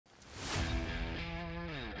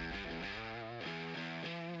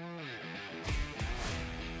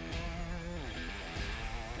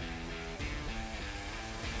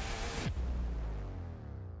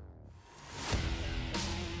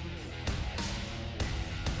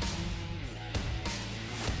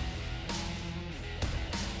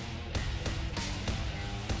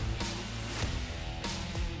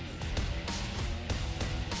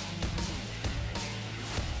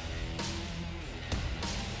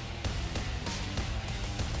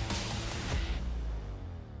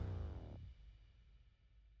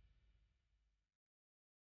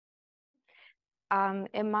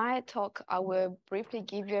In my talk, I will briefly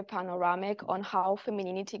give you a panoramic on how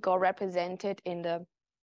femininity got represented in the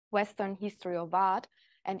Western history of art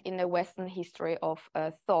and in the Western history of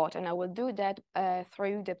thought. And I will do that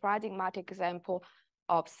through the paradigmatic example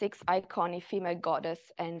of 6 iconic female goddess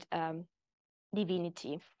and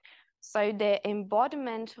divinity. So the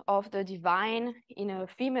embodiment of the divine in a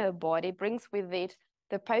female body brings with it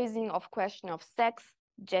the posing of question of sex,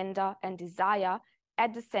 gender, and desire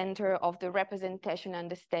at the center of the representation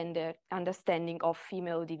and understanding of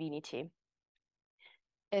female divinity.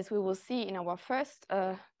 As we will see in our first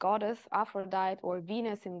goddess, Aphrodite, or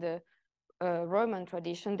Venus in the Roman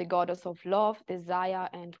tradition, the goddess of love, desire,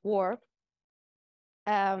 and war,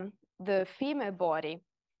 the female body,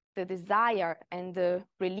 the desire, and the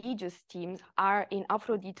religious themes are in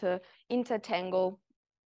Aphrodite intertangled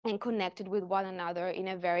and connected with one another in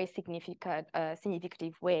a very significant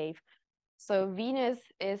way. So Venus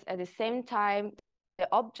is at the same time the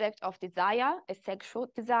object of desire, a sexual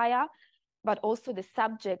desire, but also the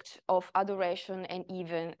subject of adoration and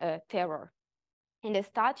even terror. In the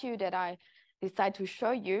statue that I decided to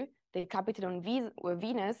show you, the Capitol on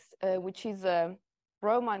Venus, which is a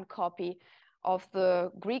Roman copy of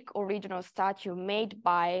the Greek original statue made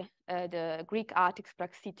by the Greek artist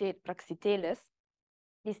Praxiteles.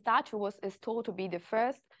 This statue is thought to be the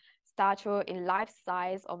first statue in life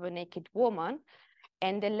size of a naked woman,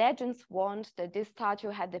 and the legends want that this statue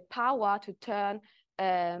had the power to turn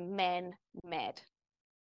men mad.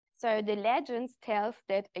 So the legends tells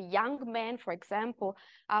that a young man, for example,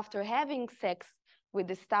 after having sex with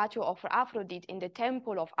the statue of Aphrodite in the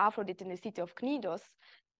temple of Aphrodite in the city of Cnidos,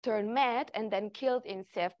 turned mad and then killed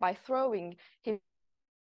himself by throwing his.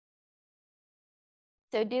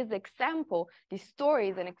 So this example, this story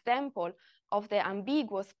is an example of the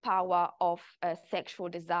ambiguous power of sexual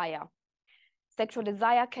desire. Sexual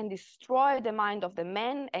desire can destroy the mind of the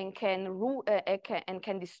man and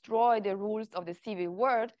can destroy the rules of the civil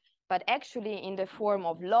world, but actually in the form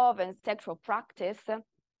of love and sexual practice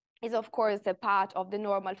is of course a part of the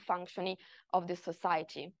normal functioning of the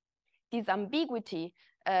society. This ambiguity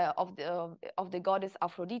of the goddess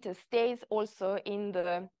Aphrodite stays also in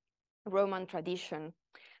the Roman tradition.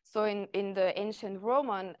 So in the ancient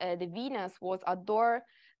Roman, the Venus was adored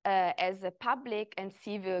as a public and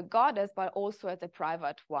civil goddess, but also as a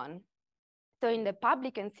private one. So in the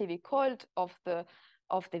public and civil cult of the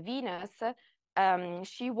Venus,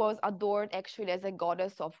 she was adored actually as a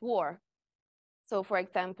goddess of war. So for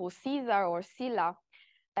example, Caesar or Sylla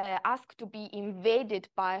asked to be invaded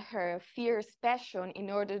by her fierce passion in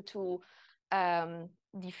order to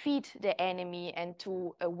defeat the enemy and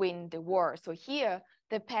to win the war. So here,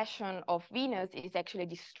 the passion of Venus is actually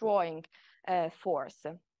destroying force.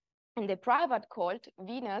 In the private cult,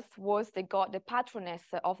 Venus was the patroness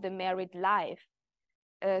of the married life.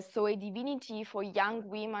 So a divinity for young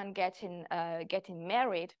women getting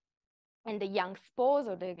married, and the young spouse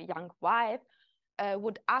or the young wife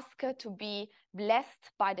would ask her to be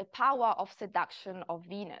blessed by the power of seduction of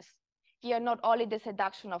Venus. Here, not only the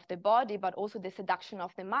seduction of the body, but also the seduction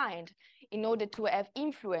of the mind, in order to have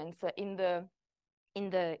influence in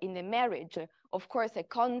the marriage. Of course, a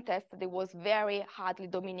contest that was very hardly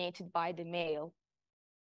dominated by the male.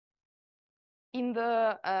 In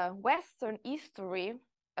the Western history,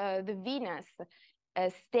 the Venus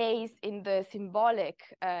stays in the symbolic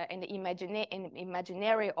and the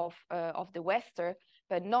imaginary of the Western,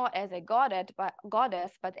 but not as a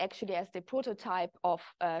goddess, but actually as the prototype of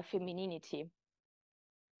femininity.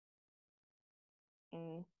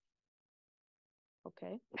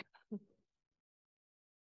 Okay.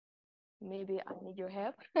 Maybe I need your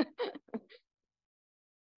help.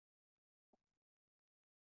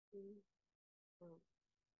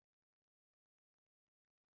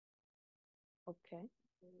 Okay.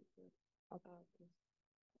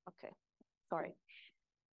 Okay. Sorry.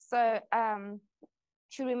 So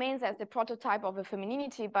she remains as the prototype of a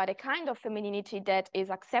femininity, but a kind of femininity that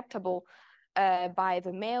is acceptable by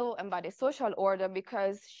the male and by the social order,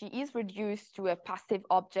 because she is reduced to a passive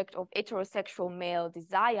object of heterosexual male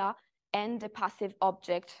desire and a passive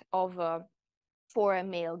object of for a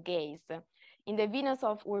male gaze. In the Venus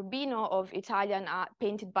of Urbino of Italian art,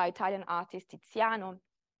 painted by Italian artist Tiziano,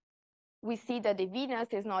 we see that the Venus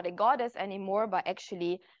is not a goddess anymore, but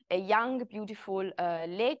actually a young, beautiful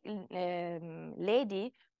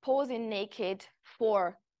lady posing naked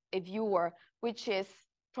for a viewer, which is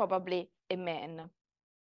probably a man.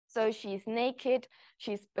 So she's naked,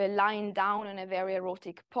 she's lying down in a very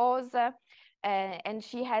erotic pose, and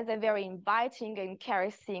she has a very inviting and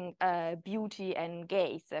caressing beauty and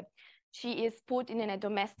gaze. She is put in a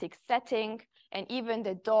domestic setting, and even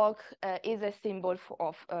the dog is a symbol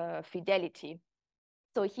of fidelity.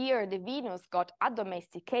 So here the Venus got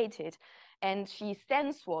adomesticated, and she's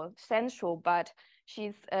sensual, but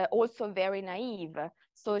she's also very naive.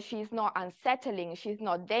 So she's not unsettling, she's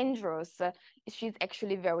not dangerous, she's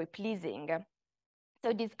actually very pleasing.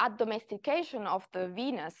 So this adomestication of the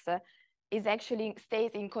Venus is actually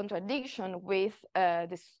stays in contradiction with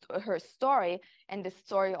her story and the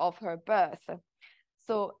story of her birth.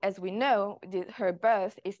 So as we know, her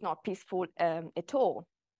birth is not peaceful at all.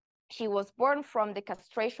 She was born from the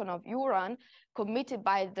castration of Uran committed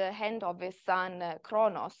by the hand of his son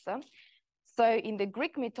Kronos. So in the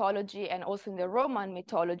Greek mythology and also in the Roman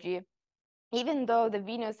mythology, even though the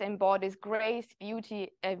Venus embodies grace,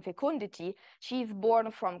 beauty, and fecundity, she is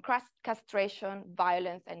born from castration,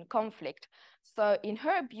 violence, and conflict. So in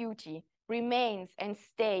her beauty remains and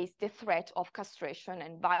stays the threat of castration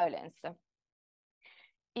and violence.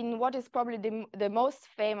 In what is probably the most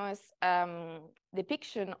famous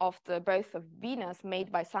depiction of the birth of Venus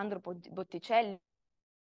made by Sandro Botticelli,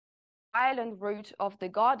 the violent root of the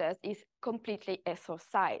goddess is completely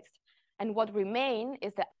exorcised. And what remains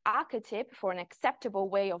is the archetype for an acceptable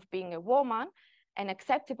way of being a woman, an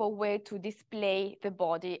acceptable way to display the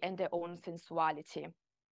body and their own sensuality.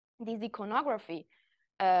 This iconography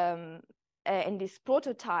and this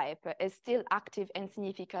prototype is still active and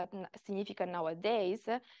significant nowadays,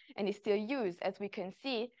 and is still used, as we can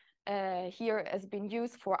see here, has been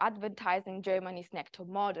used for advertising Germany's Nectar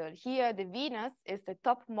model. Here, the Venus is the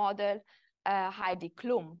top model, Heidi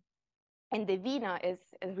Klum, and the Vena is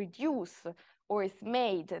reduced or is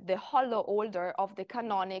made the hollow older of the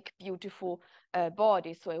canonic beautiful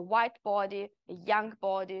body. So a white body, a young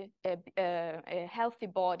body, a healthy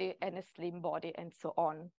body, and a slim body, and so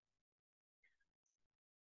on.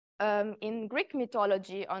 In Greek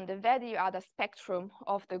mythology, on the very other spectrum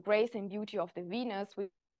of the grace and beauty of the Venus, we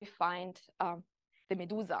find the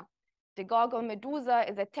Medusa. The Gorgon Medusa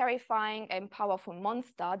is a terrifying and powerful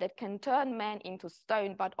monster that can turn men into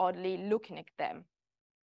stone by only looking at them.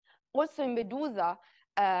 Also in Medusa,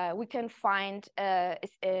 we can find the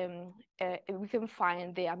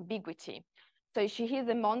ambiguity. So she is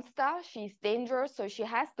a monster, she's dangerous, so she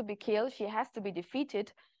has to be killed, she has to be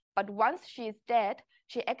defeated. But once she is dead,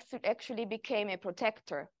 she actually became a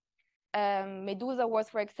protector. Medusa was,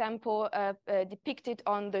 for example, depicted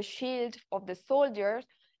on the shield of the soldiers,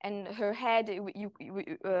 and her head,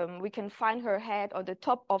 we can find her head on the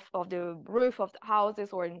top of the roof of the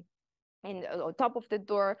houses, or on top of the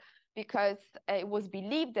door, because it was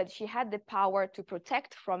believed that she had the power to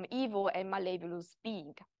protect from evil and malevolous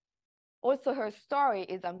being. Also, her story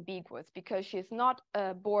is ambiguous because she is not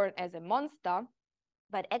born as a monster,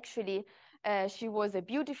 but actually she was a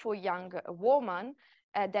beautiful young woman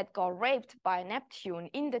that got raped by Neptune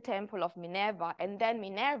in the temple of Minerva, and then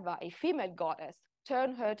Minerva, a female goddess,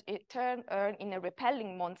 turned her in a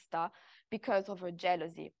repelling monster because of her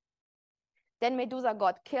jealousy. Then Medusa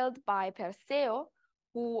got killed by Perseo,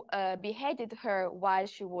 who beheaded her while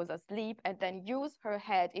she was asleep, and then used her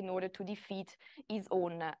head in order to defeat his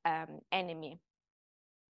own enemy.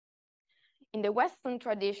 In the Western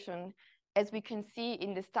tradition, as we can see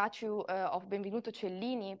in the statue of Benvenuto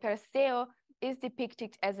Cellini, Perseo is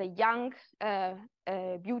depicted as a young,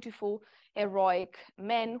 beautiful, heroic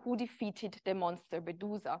man who defeated the monster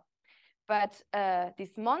Medusa. But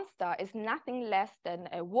this monster is nothing less than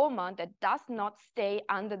a woman that does not stay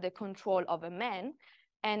under the control of a man,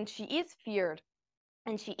 and she is feared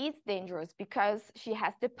and she is dangerous because she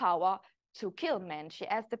has the power to kill men. She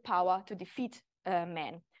has the power to defeat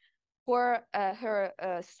men.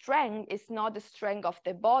 Her strength is not the strength of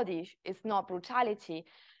the body, it's not brutality,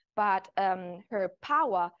 but her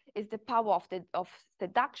power is the power of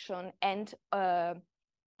seduction and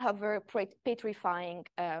have very petrifying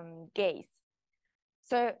gaze.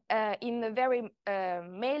 So in the very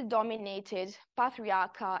male-dominated,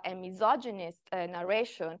 patriarchal and misogynist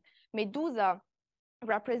narration, Medusa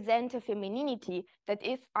represents a femininity that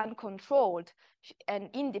is uncontrolled and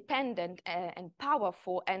independent and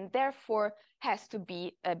powerful, and therefore has to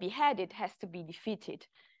be beheaded, has to be defeated.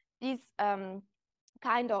 This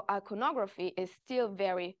kind of iconography is still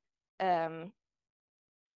very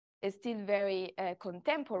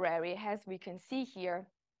contemporary, as we can see here.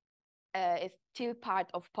 Is still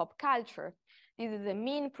part of pop culture. This is a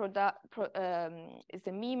meme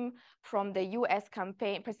from the US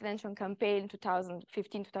presidential campaign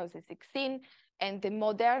 2015-2016, and the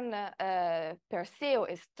modern Perseo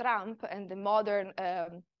is Trump, and the modern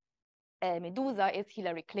Medusa is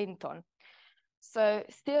Hillary Clinton. So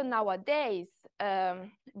still nowadays,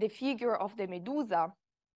 the figure of the Medusa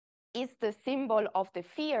is the symbol of the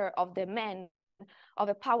fear of the man of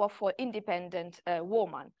a powerful, independent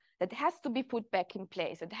woman that has to be put back in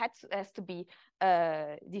place. It has to be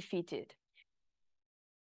defeated.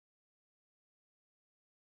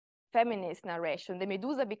 Feminist narration, the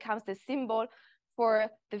Medusa becomes the symbol for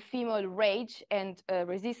the female rage and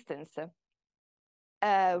resistance.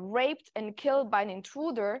 Raped and killed by an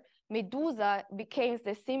intruder, Medusa became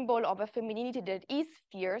the symbol of a femininity that is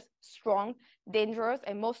fierce, strong, dangerous,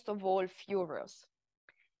 and most of all, furious.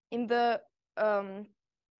 In the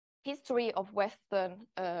history of Western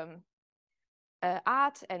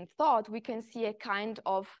art and thought, we can see a kind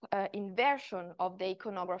of inversion of the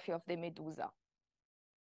iconography of the Medusa.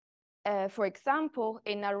 For example,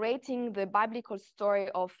 in narrating the biblical story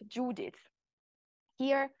of Judith,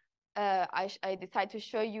 here I decided to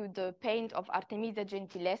show you the paint of Artemisia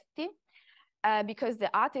Gentileschi, because the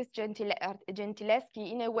artist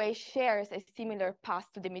Gentileschi in a way shares a similar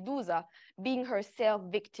past to the Medusa, being herself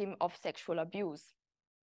victim of sexual abuse.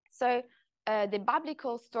 So the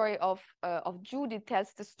biblical story of Judith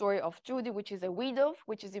tells the story of Judith, which is a widow,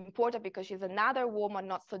 which is important because she's another woman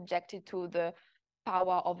not subjected to the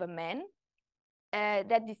power of a man,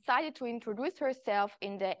 that decided to introduce herself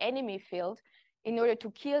in the enemy field in order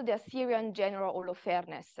to kill the Assyrian general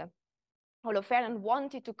Holofernes. Holofernes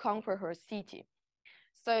wanted to conquer her city.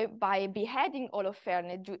 So by beheading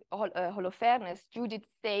Holofernes, Judith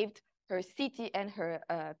saved her city and her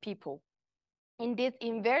people. In this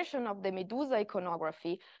inversion of the Medusa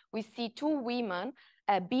iconography, we see two women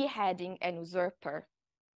beheading an usurper.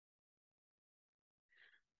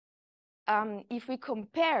 If we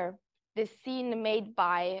compare the scene made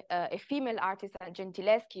by a female artist,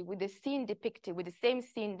 Gentileschi, with the scene depicted, with the same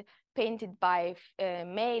scene painted by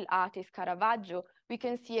male artist Caravaggio, we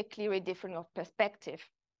can see a clearly different perspective.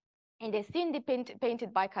 In the scene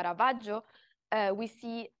painted by Caravaggio, we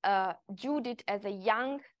see Judith as a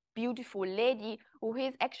young, beautiful lady who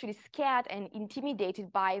is actually scared and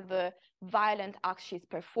intimidated by the violent act she's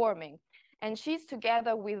performing. And she's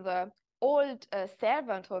together with an old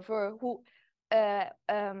servant of her who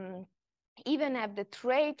even have the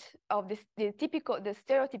trait of the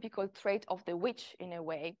stereotypical trait of the witch in a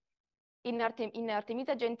way. In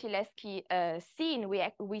Artemisia Gentileschi scene,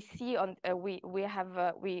 we see on we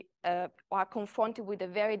are confronted with a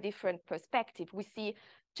very different perspective. We see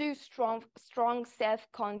two strong,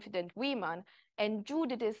 self-confident women, and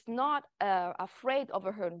Judith is not afraid of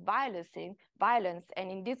her own violence,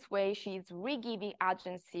 and in this way, she is re-giving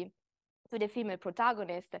agency to the female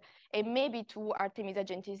protagonist, and maybe to Artemisia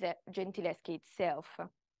Gentileschi itself.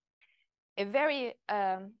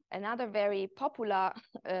 Another very popular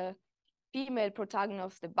female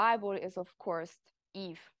protagonist of the Bible is, of course,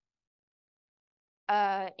 Eve.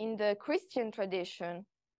 In the Christian tradition,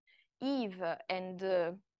 Eve and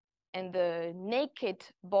the naked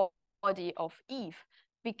body of Eve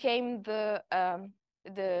became the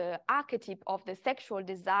archetype of the sexual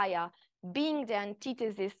desire, being the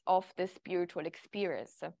antithesis of the spiritual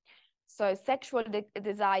experience. So sexual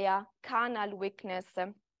desire, carnal weakness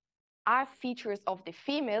are features of the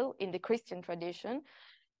female in the Christian tradition,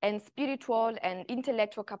 and spiritual and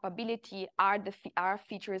intellectual capability are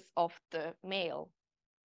features of the male.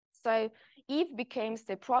 So Eve becomes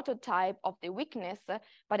the prototype of the weakness,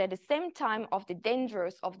 but at the same time of the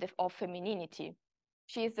dangers of femininity.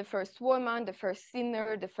 She is the first woman, the first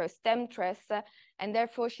sinner, the first temptress, and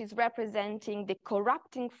therefore she's representing the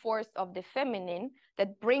corrupting force of the feminine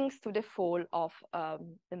that brings to the fall of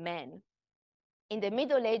the man. In the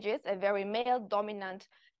Middle Ages, a very male-dominant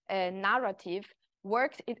narrative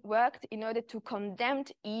worked in order to condemn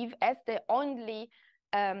Eve as the only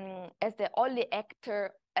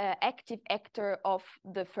active actor of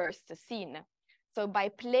the first sin. So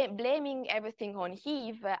by blaming everything on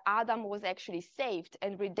Eve, Adam was actually saved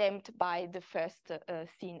and redeemed by the first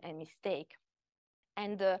sin and mistake.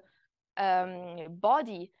 And the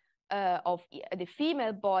body of the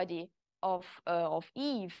female body of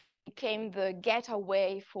Eve became the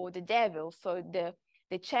getaway for the devil. So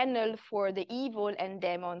the channel for the evil and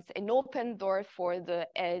demons, an open door for the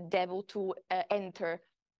devil to enter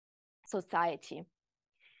society.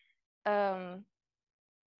 The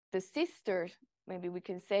sister, maybe we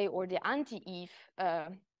can say, or the anti-Eve,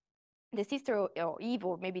 the sister of Eve,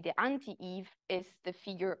 or maybe the anti-Eve, is the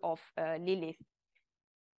figure of Lilith.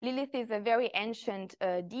 Lilith is a very ancient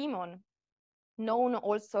demon, known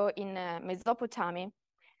also in Mesopotamia,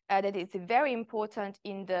 that is very important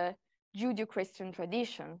in the Judeo-Christian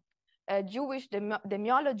tradition. Jewish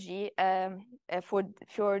demiology, for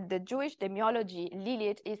the Jewish demiology,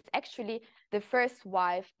 Lilith is actually the first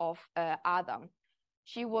wife of Adam.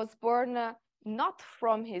 She was born not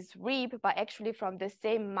from his rib, but actually from the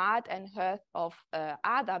same mud and earth of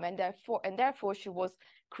Adam, and therefore she was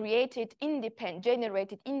created independent,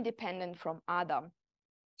 generated independent from Adam.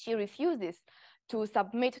 She refuses to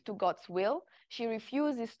submit to God's will. She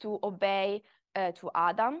refuses to obey to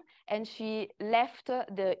Adam, and she left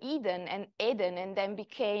the Eden and then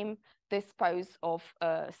became the spouse of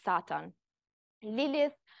Satan.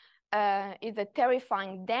 Lilith is a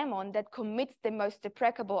terrifying demon that commits the most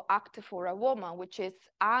deprecable act for a woman, which is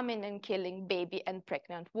harming and killing baby and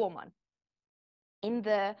pregnant woman.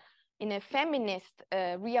 In a feminist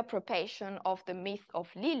reappropriation of the myth of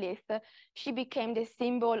Lilith, she became the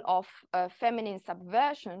symbol of feminine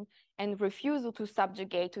subversion and refusal to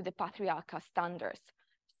subjugate to the patriarchal standards.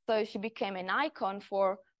 So she became an icon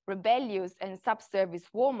for rebellious and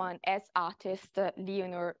subservious woman, as artist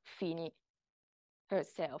Leonore Fini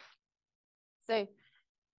herself. So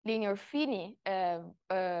Leonore Fini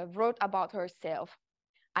wrote about herself: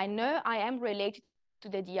 "I know I am related to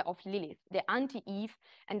the idea of Lilith, the anti-Eve,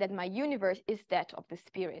 and that my universe is that of the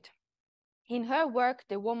spirit." In her work,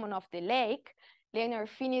 The Woman of the Lake, Leonore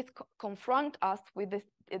Fini confronts us with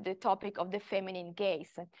the topic of the feminine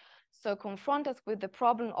gaze. So confront us with the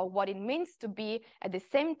problem of what it means to be at the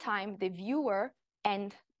same time the viewer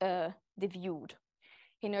and the viewed.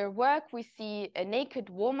 In her work, we see a naked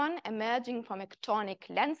woman emerging from a chthonic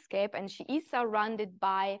landscape, and she is surrounded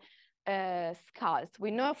by skulls.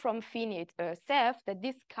 We know from Fini herself that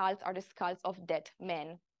these skulls are the skulls of dead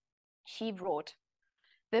men. She wrote,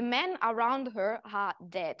 "The men around her are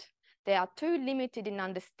dead. They are too limited in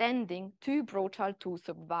understanding, too brutal to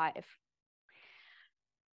survive."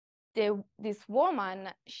 This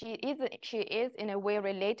woman, she is in a way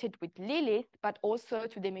related with Lilith, but also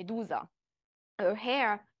to the Medusa. Her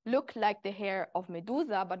hair looked like the hair of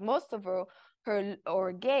Medusa, but most of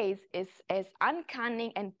her gaze is as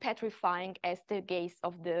uncanny and petrifying as the gaze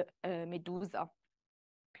of the Medusa.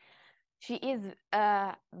 She is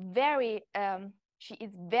very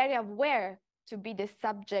aware to be the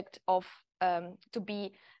subject of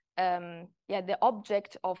the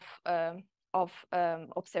object of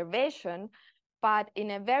observation, but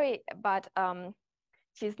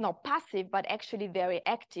she's not passive, but actually very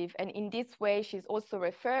active. And in this way, she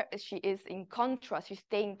is in contrast, she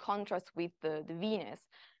stays in contrast with the Venus.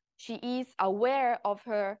 She is aware of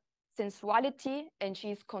her sensuality, and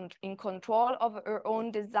she's in control of her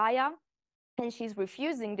own desire, and she's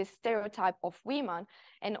refusing the stereotype of women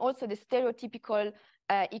and also the stereotypical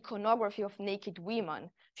iconography of naked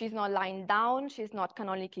women. She's not lying down, she's not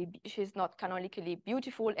canonically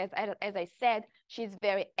beautiful. As I said, she's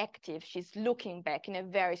very active, she's looking back in a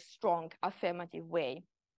very strong affirmative way.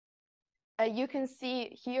 You can see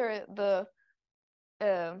here the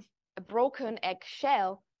broken egg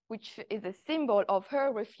shell, which is a symbol of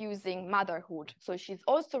her refusing motherhood. So she's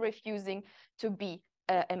also refusing to be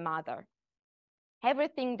a mother.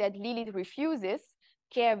 Everything that Lilith refuses,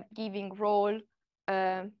 caregiving role,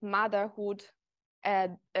 motherhood,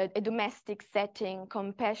 a domestic setting,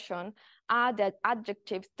 compassion, are the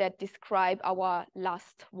adjectives that describe our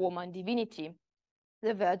last woman divinity,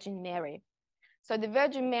 the Virgin Mary. So the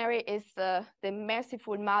Virgin Mary is the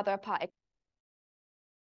merciful mother par excellence.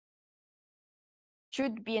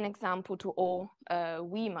 Should be an example to all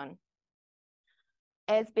women.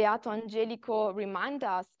 As Beato Angelico reminds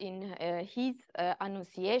us in his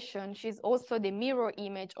Annunciation, she's also the mirror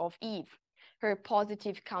image of Eve, her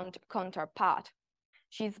positive counterpart.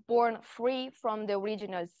 She's born free from the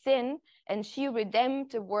original sin, and she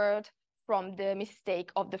redeemed the world from the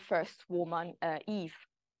mistake of the first woman, Eve.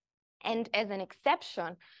 And as an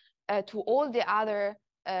exception to all the other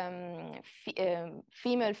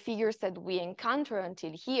female figures that we encounter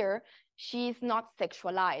until here, she is not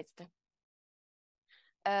sexualized.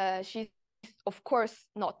 She's of course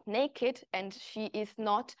not naked, and she is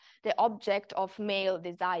not the object of male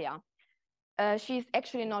desire. She's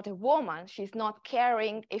actually not a woman. She's not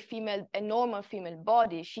carrying a normal female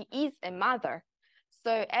body. She is a mother.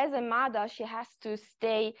 So as a mother, she has to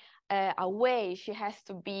stay away. She has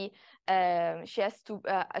to be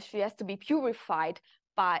purified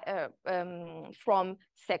from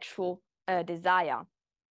sexual desire.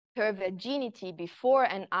 Her virginity before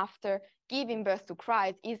and after giving birth to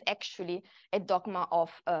Christ is actually a dogma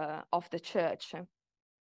of the church.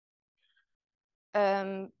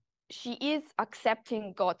 She is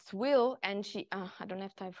accepting God's will, and I don't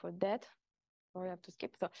have time for that, or I have to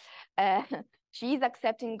skip. So she is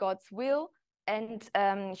accepting God's will, and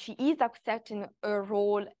she is accepting her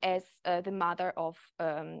role as the mother of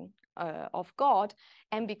God.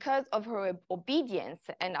 And because of her obedience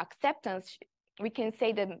and acceptance, we can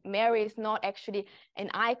say that Mary is not actually an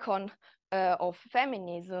icon of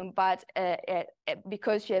feminism, but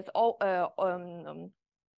because she has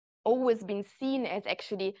always been seen as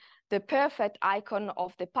actually the perfect icon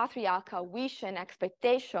of the patriarchal wish and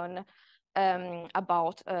expectation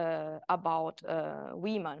about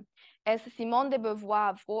women. As Simone de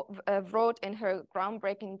Beauvoir wrote in her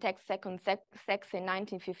groundbreaking text Second Sex in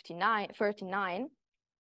 1939,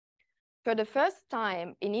 for the first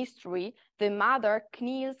time in history, the mother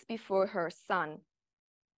kneels before her son.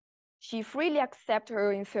 She freely accepts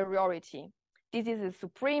her inferiority. This is a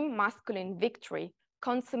supreme masculine victory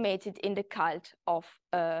consummated in the cult of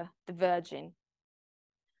the Virgin.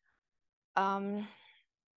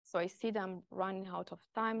 So I see that I'm running out of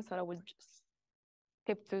time, so I will just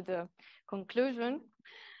skip to the conclusion.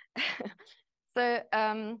 So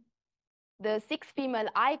the 6 female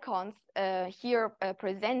icons here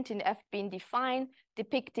presented have been defined,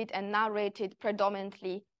 depicted, and narrated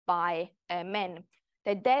predominantly by men.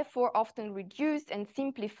 They therefore often reduced and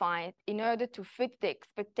simplified in order to fit the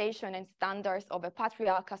expectation and standards of a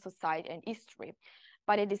patriarchal society and history.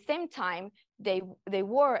 But at the same time, they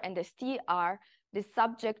were and they still are the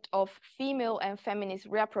subject of female and feminist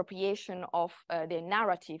reappropriation of their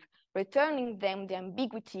narrative, returning them the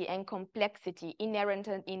ambiguity and complexity inherent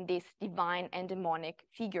in this divine and demonic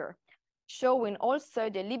figure, showing also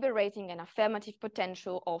the liberating and affirmative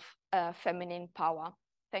potential of feminine power.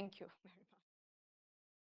 Thank you.